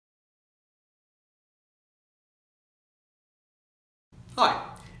Hi,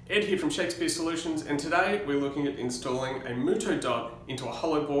 Ed here from Shakespeare Solutions, and today we're looking at installing a Muuto Dot into a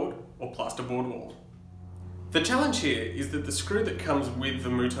hollow board or plasterboard wall. The challenge here is that the screw that comes with the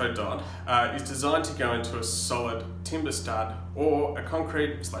Muuto Dot is designed to go into a solid timber stud or a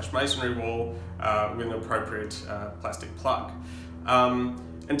concrete/masonry wall with an appropriate plastic plug.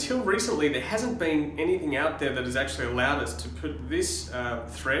 Until recently, there hasn't been anything out there that has actually allowed us to put this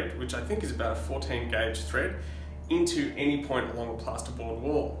thread, which I think is about a 14 gauge thread, into any point along the plasterboard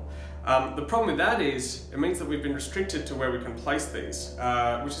wall. The problem with that is it means that we've been restricted to where we can place these,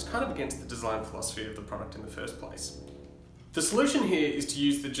 which is kind of against the design philosophy of the product in the first place. The solution here is to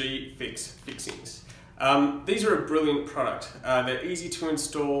use the GeeFix Fixings. These are a brilliant product. They're easy to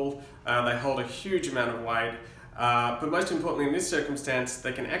install, they hold a huge amount of weight, but most importantly in this circumstance,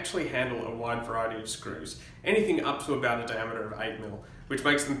 they can actually handle a wide variety of screws, anything up to about a diameter of 8mm, which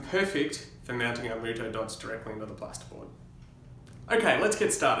makes them perfect for mounting our Muuto Dots directly into the plasterboard. Okay, let's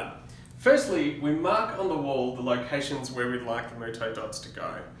get started. Firstly, we mark on the wall the locations where we'd like the Muuto Dots to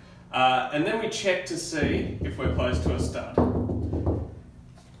go. And then we check to see if we're close to a stud.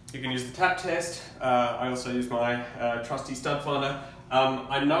 You can use the tap test. I also use my trusty stud finder.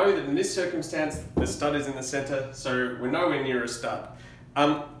 I know that in this circumstance, the stud is in the center, so we're nowhere near a stud.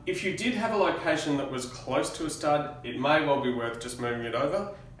 If you did have a location that was close to a stud, it may well be worth just moving it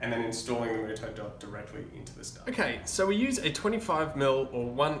over and then installing the Muuto Dot directly into the stud. Okay, so we use a 25mm or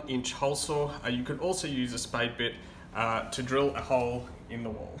 1-inch hole saw. You could also use a spade bit to drill a hole in the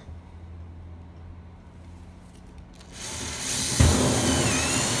wall.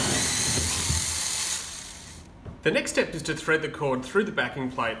 The next step is to thread the cord through the backing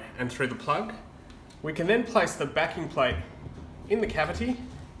plate and through the plug. We can then place the backing plate in the cavity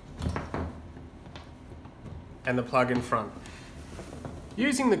and the plug in front.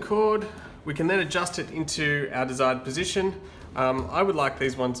 Using the cord, we can then adjust it into our desired position. I would like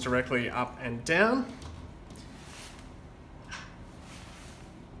these ones directly up and down.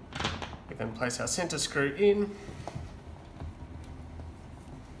 We then place our center screw in.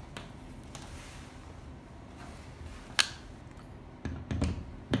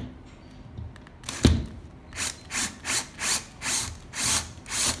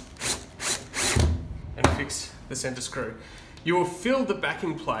 And fix the center screw. You will feel the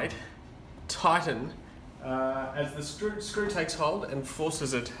backing plate tighten as the screw takes hold and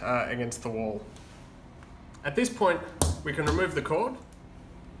forces it against the wall. At this point, we can remove the cord,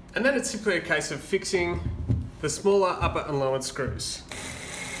 and then it's simply a case of fixing the smaller upper and lower screws.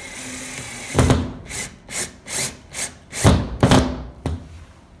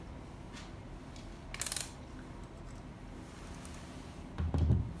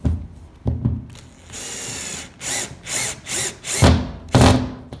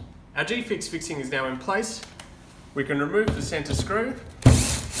 Our GeeFix fixing is now in place. We can remove the center screw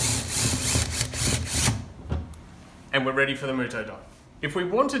and we're ready for the Muuto Dot. If we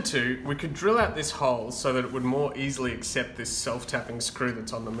wanted to, we could drill out this hole so that it would more easily accept this self-tapping screw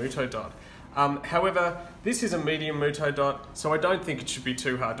that's on the Muuto Dot. However, this is a medium Muuto Dot, so I don't think it should be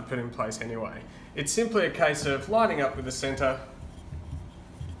too hard to put in place anyway. It's simply a case of lining up with the center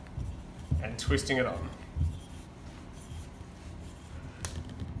and twisting it on.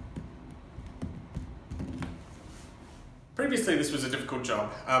 Previously this was a difficult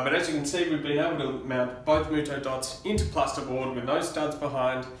job, but as you can see we've been able to mount both Muuto Dots into plasterboard with no studs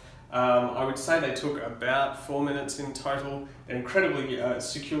behind. I would say they took about 4 minutes in total. They're incredibly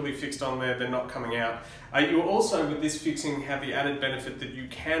securely fixed on there, they're not coming out. You also, with this fixing, have the added benefit that you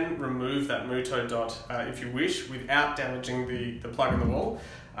can remove that Muuto Dot if you wish without damaging the plug in the wall,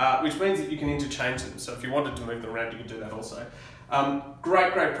 which means that you can interchange them. So if you wanted to move them around, you could do that also.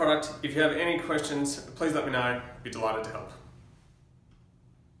 Great product. If you have any questions, please let me know. I'd be delighted to help.